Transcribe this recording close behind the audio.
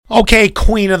Okay,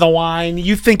 queen of the wine.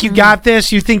 You think you got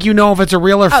this? You think you know if it's a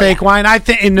real or fake wine? I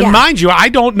think, and mind you, I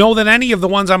don't know that any of the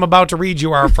ones I'm about to read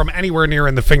you are from anywhere near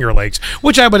in the Finger Lakes,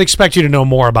 which I would expect you to know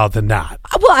more about than not.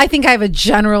 Well, I think I have a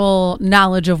general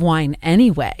knowledge of wine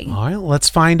anyway. All right, let's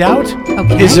find out.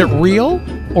 Okay. Is it real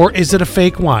or is it a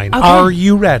fake wine? Okay. Are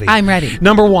you ready? I'm ready.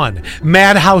 Number 1,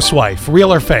 Mad Housewife,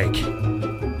 real or fake?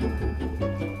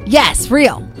 Yes,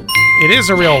 real. It is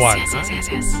a real one.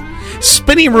 Yes.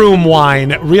 Spinning room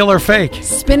wine, real or fake?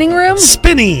 Spinning room?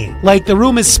 Spinny, like the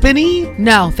room is spinny?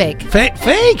 No, fake.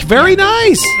 Fake, very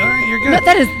nice. All right, you're good. But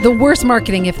that is the worst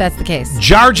marketing if that's the case.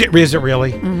 Is it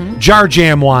really? Jar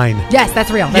Jam wine. Yes, that's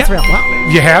real. That's real.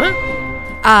 Well, you had it?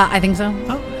 I think so.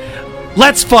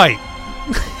 Let's fight.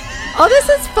 Oh, this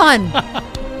is fun.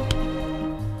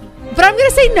 But I'm going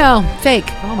to say no. Fake.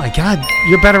 Oh my God,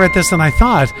 you're better at this than I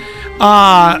thought.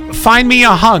 Find me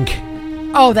a hunk.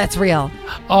 Oh, that's real.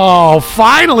 Oh,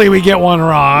 finally we get one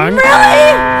wrong.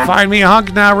 Really? Find me a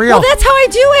hunk, not real. Well, that's how I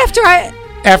do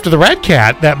After the red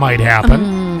cat, that might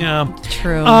happen. Yeah.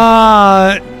 True.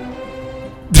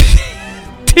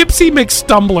 Tipsy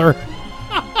McStumbler.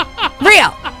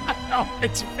 Real. No,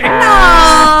 it's fake.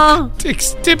 No.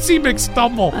 Tipsy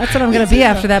McStumble. That's what I'm going to be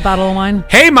after that bottle of wine.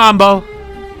 Hey, Mambo.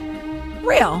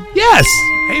 Real. Yes.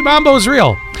 Hey, Mambo's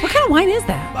real. What kind of wine is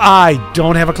that? I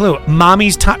don't have a clue.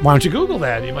 Mommy's time. Why don't you Google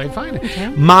that? You might find it. Okay.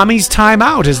 Mommy's Time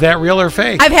Out. Is that real or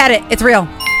fake? I've had it. It's real.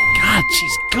 God,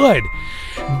 she's good.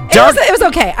 It was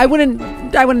okay. I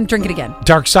wouldn't drink it again.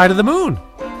 Dark Side of the Moon.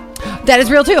 That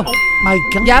is real too. My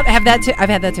God. Yep, I have that too. I've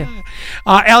had that too.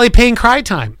 Allie Payne Cry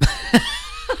Time.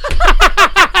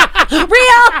 Real.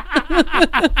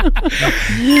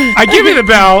 I give you the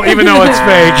bell, even though it's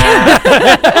fake.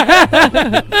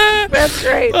 That's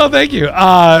great. Oh, thank you.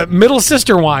 Middle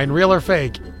Sister Wine, real or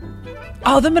fake?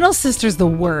 Oh, the middle sister's the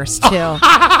worst too.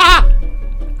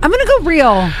 I'm gonna go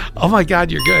real. Oh my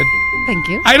God, you're good. Thank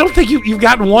you. I don't think you've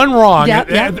gotten one wrong.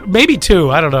 Yep. Maybe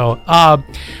 2. I don't know.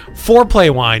 Foreplay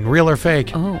Wine, real or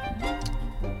fake? Oh.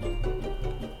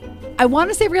 I want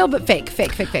to say real, but fake.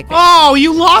 Oh,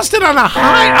 you lost it on a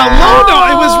low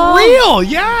note. It was real.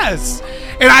 Yes.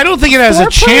 And I don't think it has a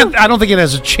chant. I don't think it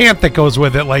has a chant that goes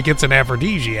with it, like it's an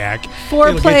aphrodisiac.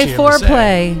 Foreplay.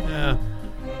 Yeah.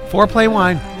 Foreplay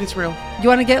wine. It's real. You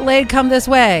want to get laid? Come this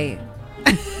way.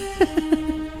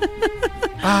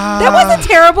 That wasn't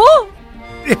terrible.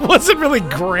 It wasn't really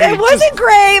great. It wasn't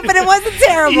great, but it wasn't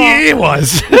terrible. Yeah, it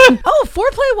was. Oh,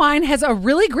 Foreplay Wine has a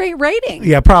really great rating.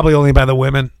 Yeah, probably only by the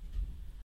women.